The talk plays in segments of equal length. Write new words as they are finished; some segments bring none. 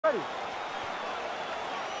ready?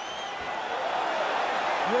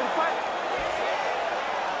 You ready to fight?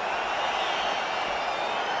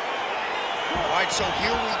 All right, so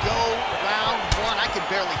here we go, round one. I can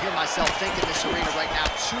barely hear myself think in this arena right now.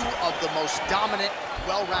 Two of the most dominant,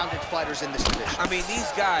 well-rounded fighters in this division. I mean,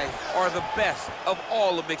 these guys are the best of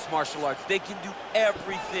all of mixed martial arts. They can do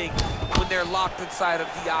everything when they're locked inside of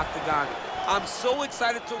the octagon. I'm so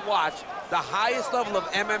excited to watch the highest level of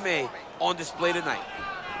MMA on display tonight.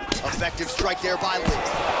 Effective strike there by Lee.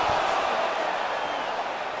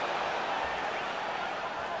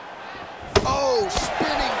 Oh,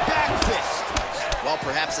 spinning back fist. Well,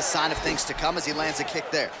 perhaps a sign of things to come as he lands a kick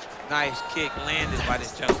there. Nice kick landed by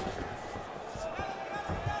this gentleman.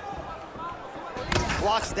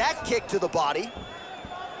 Blocks that kick to the body.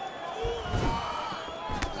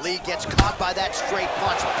 Lee gets caught by that straight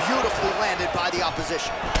punch, beautifully landed by the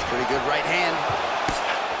opposition. Pretty good right hand.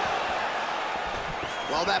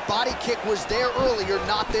 Well, that body kick was there earlier,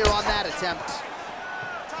 not there on that attempt.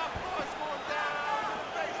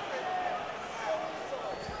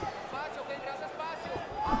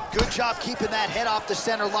 Good job keeping that head off the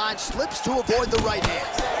center line, slips to avoid the right hand.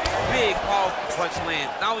 Big, powerful punch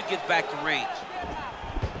lands. Now he gets back to range.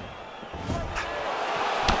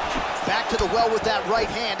 Back to the well with that right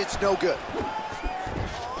hand, it's no good.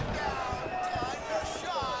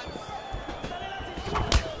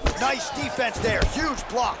 Nice defense there, huge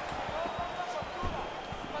block.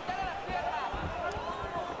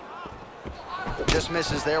 Just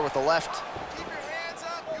misses there with the left.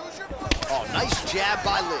 Oh, nice jab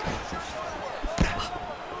by Lee.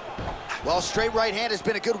 Well, straight right hand has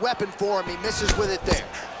been a good weapon for him. He misses with it there.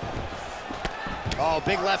 Oh,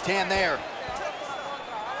 big left hand there.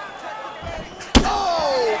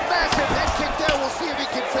 Oh, massive head kick there. We'll see if he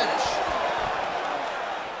can finish.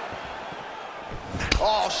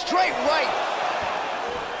 Oh, straight right.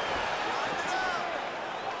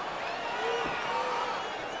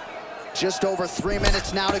 Just over 3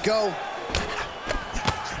 minutes now to go.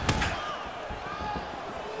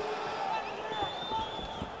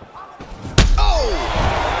 Oh!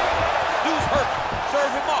 Dude's hurt.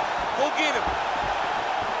 Serve him up. Go get him.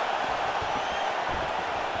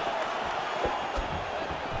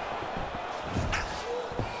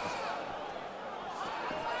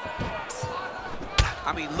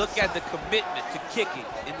 I mean, look at the commitment to kicking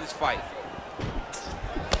in this fight.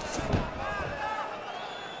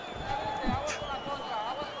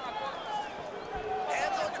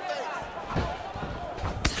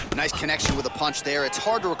 Nice connection with a punch there. It's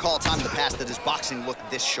hard to recall a time in the past that his boxing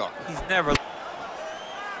looked this sharp. He's never...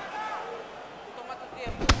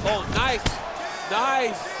 Oh, nice.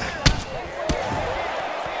 Nice.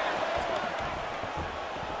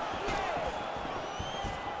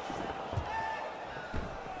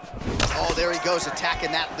 Oh, there he goes,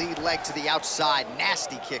 attacking that lead leg to the outside.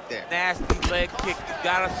 Nasty kick there. Nasty leg kick. You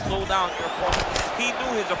gotta slow down your opponent. He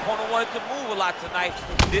knew his opponent wanted to move a lot tonight.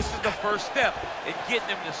 This is the first step in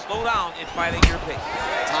getting him to slow down and fight at your pace.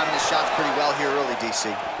 Timing his shots pretty well here early,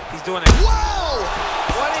 DC. He's doing it. Whoa!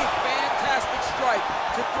 What a fantastic strike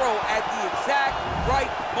to throw at the exact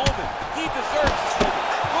right moment. He deserves this moment.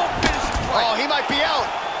 Go finish his fight. Oh, he might be out.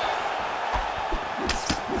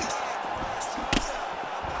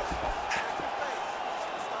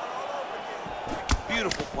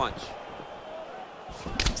 Beautiful punch.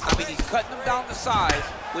 I mean, he's cutting him down to size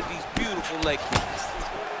with these beautiful leg kicks.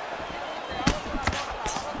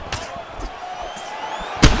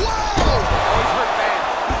 Whoa! Oh, he's hurt bad.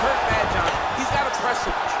 He's hurt bad, John. He's got to press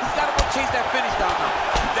him. He's got to go chase that finish down now.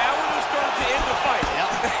 That one was starting to end the fight. Yep.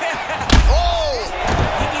 Oh!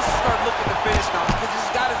 He needs to start looking to finish now because he's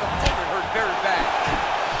got his opponent hurt very bad.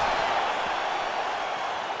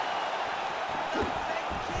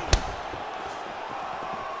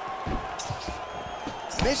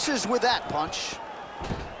 Misses with that punch.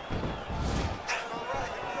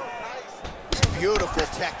 Beautiful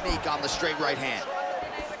technique on the straight right hand.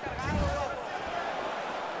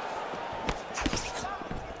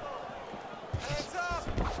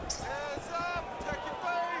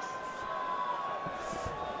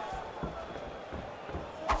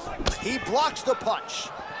 He blocks the punch.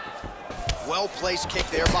 Well-placed kick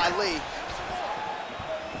there by Lee.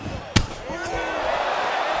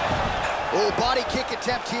 Oh, body kick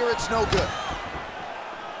attempt here, it's no good.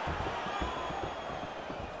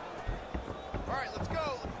 All right, let's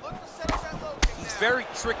go. Look to set up that low kick now. He's very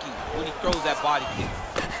tricky when he throws that body kick.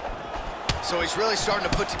 So he's really starting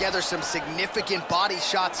to put together some significant body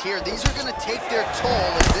shots here. These are going to take their toll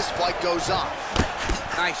as this fight goes on.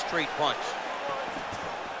 Nice straight punch.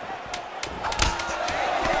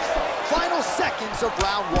 Final seconds of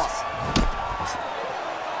round one.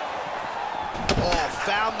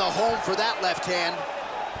 found the home for that left hand.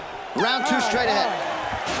 Round 2 straight ahead.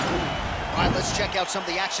 All right, let's check out some of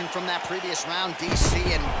the action from that previous round, DC,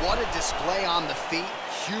 and what a display on the feet.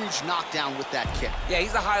 Huge knockdown with that kick. Yeah,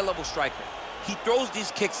 he's a high-level striker. He throws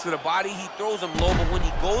these kicks to the body, he throws them low, but when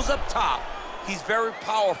he goes up top, he's very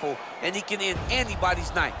powerful, and he can end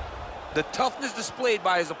anybody's night. The toughness displayed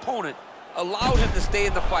by his opponent allowed him to stay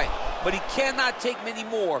in the fight, but he cannot take many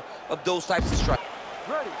more of those types of strikes.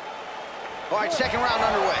 Ready. All right, second round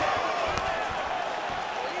underway.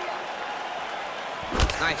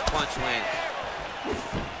 Nice punch lands.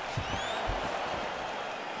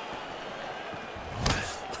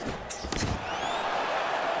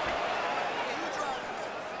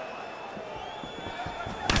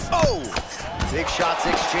 Oh! Big shots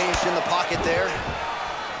exchanged in the pocket there.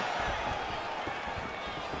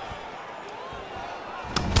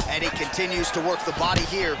 And he continues to work the body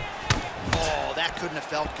here. Oh, that couldn't have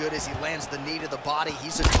felt good as he lands the knee to the body.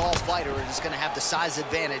 He's a tall fighter and is going to have the size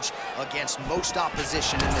advantage against most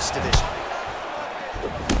opposition in this division.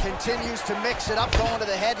 Continues to mix it up, going to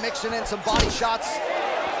the head, mixing in some body shots.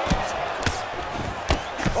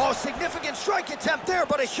 Oh, significant strike attempt there,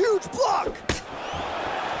 but a huge block.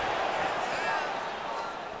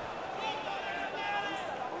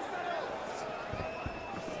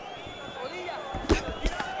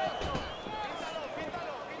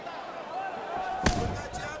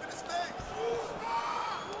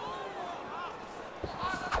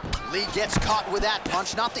 Lee gets caught with that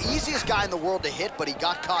punch. Not the easiest guy in the world to hit, but he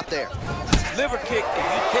got caught there. Liver kick, if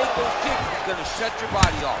you take those kicks, it's gonna shut your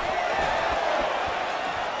body off.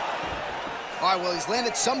 All right, well, he's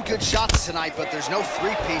landed some good shots tonight, but there's no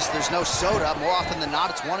three-piece, there's no soda. More often than not,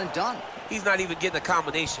 it's one and done. He's not even getting a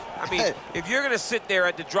combination. I mean, if you're gonna sit there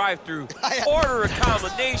at the drive-thru, order a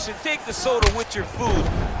combination, take the soda with your food,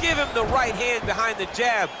 give him the right hand behind the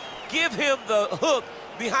jab, give him the hook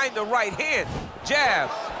behind the right hand. Jab,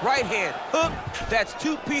 right hand, hook. That's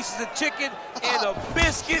 2 pieces of chicken and a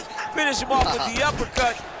biscuit. Finish him off with the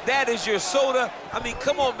uppercut. That is your soda. I mean,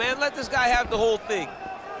 come on, man. Let this guy have the whole thing.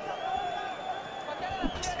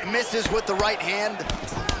 Misses with the right hand.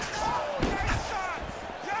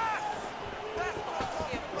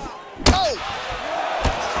 Oh!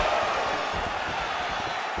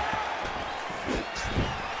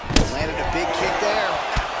 Landed a big kick there.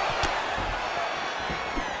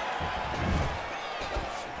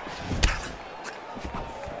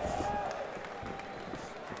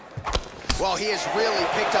 Well, he has really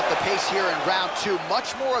picked up the pace here in round 2.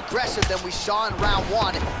 Much more aggressive than we saw in round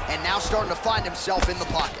 1, and now starting to find himself in the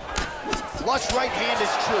pocket. Flush right hand is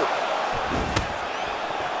true.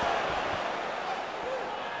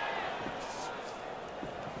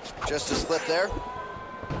 Just a slip there.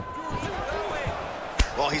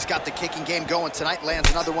 Well, he's got the kicking game going tonight. Lands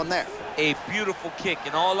another one there. A beautiful kick,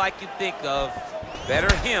 and all I can think of,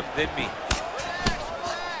 better him than me.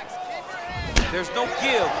 There's no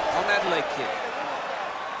give on that leg kick.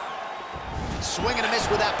 Swing and a miss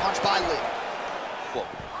with that punch by Lee. Whoa.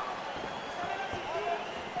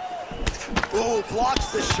 Ooh, blocks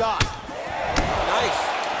the shot. Nice.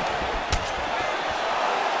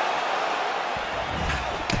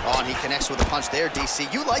 Oh, and he connects with a punch there, DC.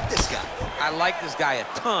 You like this guy. I like this guy a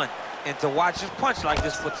ton, and to watch his punch like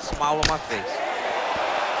this puts a smile on my face.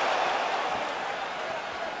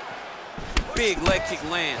 Big leg kick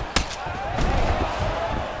land.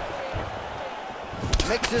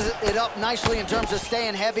 Mixes it up nicely in terms of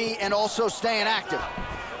staying heavy and also staying active.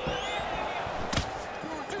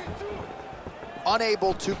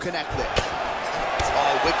 Unable to connect there.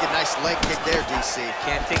 Oh, wicked nice leg kick there, DC.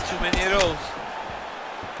 Can't take too many of those.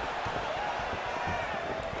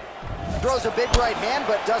 Throws a big right hand,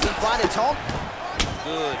 but doesn't find its home.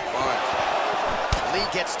 Good punch. Lee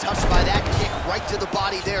gets touched by that kick right to the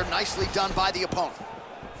body there. Nicely done by the opponent.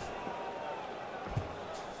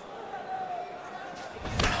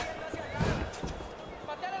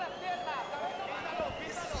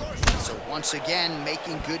 Once again,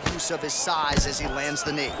 making good use of his size as he lands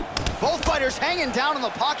the knee. Both fighters hanging down in the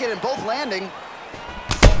pocket and both landing.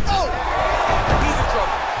 Oh! He's in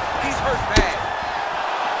trouble. He's hurt bad.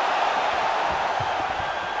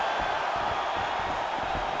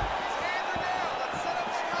 His hands are down. Let's set up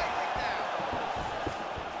the striking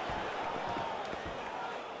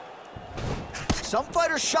now. Some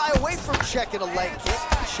fighters shy away from checking a leg kick.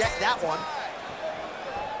 Check that one.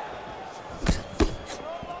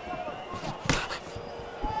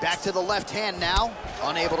 Back to the left hand now,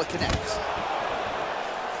 unable to connect.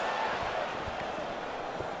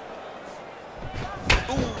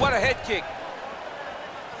 Ooh, what a head kick.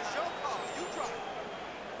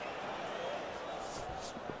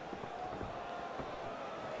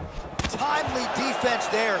 Timely defense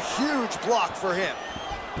there, huge block for him.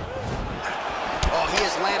 Oh, he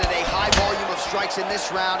has landed a high volume of strikes in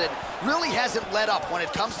this round and really hasn't let up. When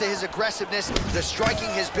it comes to his aggressiveness, the striking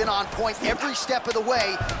has been on point every step of the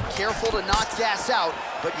way. Careful to not gas out,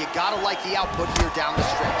 but you gotta like the output here down the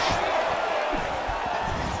stretch.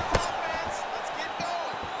 Let's get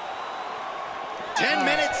going. 10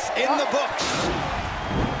 minutes in the books.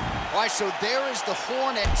 All right, so there is the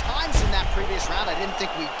horn. At times in that previous round, I didn't think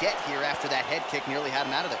we'd get here after that head kick nearly had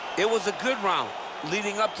him out of there. It was a good round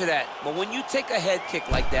leading up to that, but when you take a head kick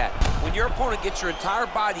like that, when your opponent gets your entire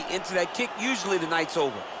body into that kick, usually the night's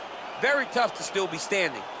over. Very tough to still be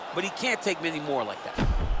standing, but he can't take many more like that.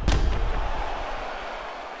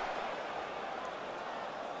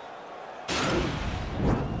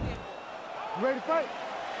 You ready to fight?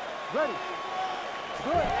 Ready.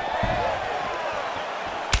 Good.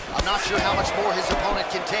 I'm not sure how much more his opponent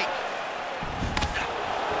can take.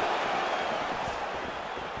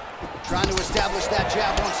 Trying to establish that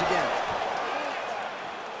jab once again.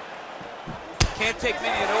 Can't take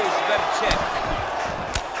many of those, you better check.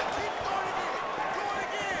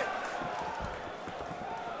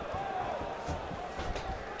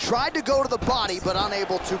 Tried to go to the body, but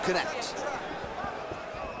unable to connect.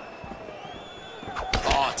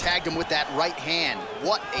 Oh, tagged him with that right hand.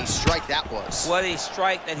 What a strike that was. What a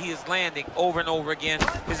strike that he is landing over and over again.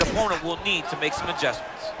 His opponent will need to make some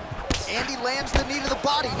adjustments. And he lands the knee to the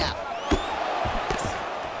body now.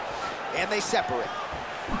 And they separate.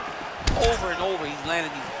 Over and over, he's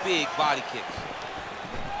landing these big body kicks.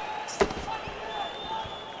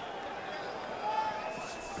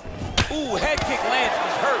 Ooh, head kick lands,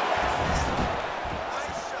 was hurt.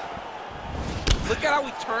 Look at how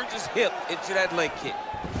he turns his hip into that leg kick.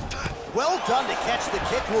 Well done to catch the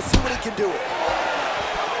kick. We'll see what he can do with it.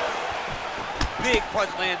 Big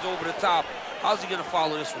punch lands over the top. How's he gonna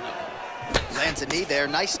follow this one up? Lands a knee there.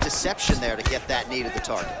 Nice deception there to get that knee to the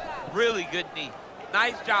target. Really good knee.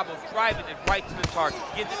 Nice job of driving it right to the target.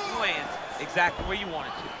 Getting it to land exactly where you want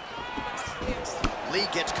it to. Lee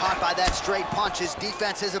gets caught by that straight punch. His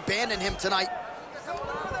defense has abandoned him tonight. Let's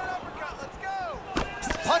go.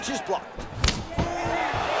 Punch is blocked.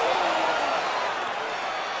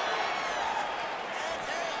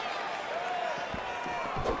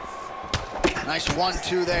 Nice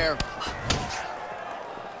 1-2 there.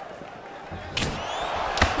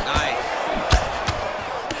 Nice.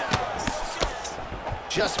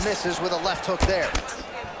 Just misses with a left hook there.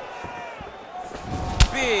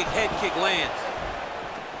 Big head kick lands.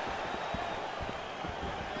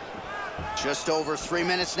 Just over 3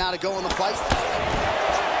 minutes now to go in the fight.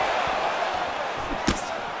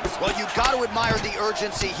 Well, you got to admire the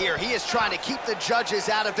urgency here. He is trying to keep the judges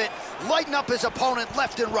out of it, lighten up his opponent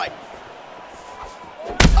left and right.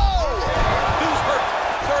 Oh! Who's hurt?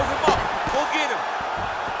 Serve him up. Go get him.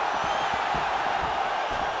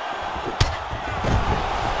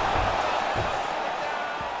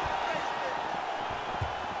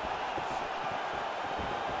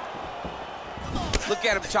 Look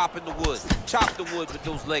at him chopping the wood. Chop the wood with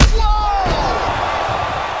those legs. Whoa!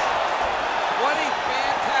 What a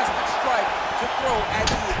fantastic strike to throw at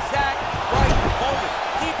the exact right moment.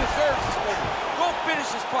 He deserves this moment. Go finish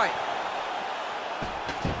his fight.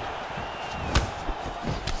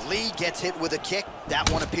 Lee gets hit with a kick. That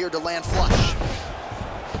one appeared to land flush.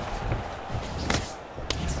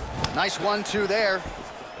 Nice 1-2 there.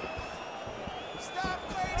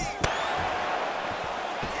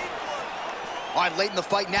 All right, late in the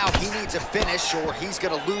fight now, he needs a finish or he's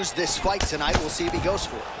going to lose this fight tonight. We'll see if he goes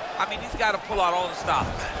for it. I mean, he's got to pull out all the stops.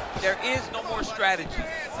 There is no more strategy.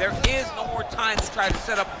 There is no more time to try to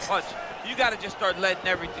set up a punch. You got to just start letting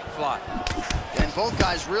everything fly. And both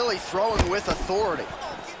guys really throwing with authority.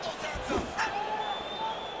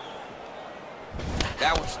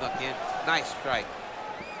 That one snuck in. Nice strike.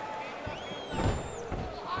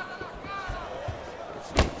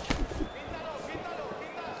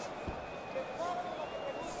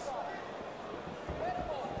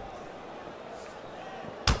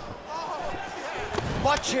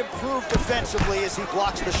 Much improved defensively as he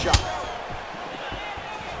blocks the shot.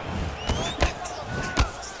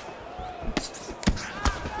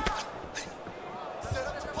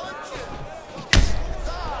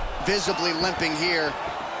 Visibly limping here.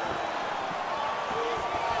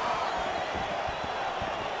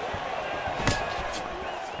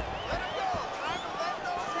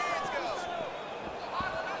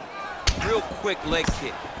 Real quick leg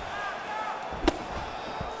kick.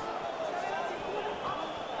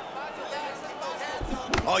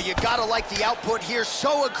 Oh, you gotta like the output here.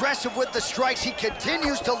 So aggressive with the strikes. He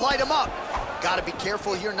continues to light him up. Got to be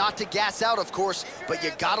careful here not to gas out, of course, but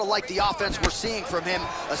you got to like the offense we're seeing from him,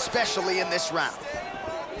 especially in this round.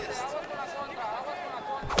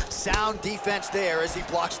 Sound defense there as he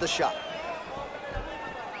blocks the shot.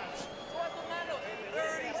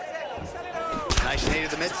 Nice knee to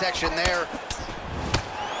the midsection there.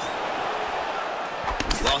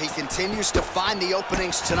 Well, he continues to find the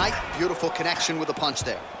openings tonight. Beautiful connection with a punch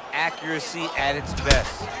there. Accuracy at its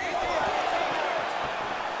best.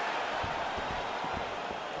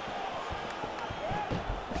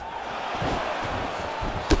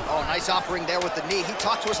 Oh, nice offering there with the knee. He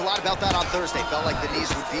talked to us a lot about that on Thursday. Felt like the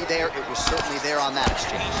knees would be there. It was certainly there on that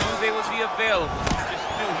exchange. He knew they would be available. He just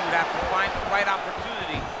knew he would have to find the right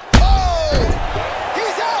opportunity. Oh!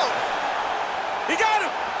 He's out! He got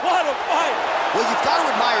him! What a fight! Well, you've got to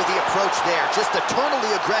admire the approach there. Just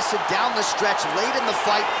eternally aggressive down the stretch, late in the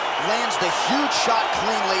fight, lands the huge shot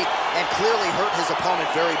cleanly, and clearly hurt his opponent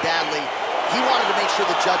very badly. He wanted to make sure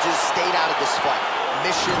the judges stayed out of this fight.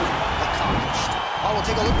 Mission accomplished. Oh, we'll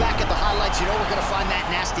take a look back at the highlights. You know we're going to find that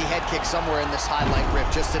nasty head kick somewhere in this highlight rip.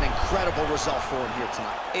 Just an incredible result for him here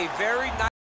tonight. A very nice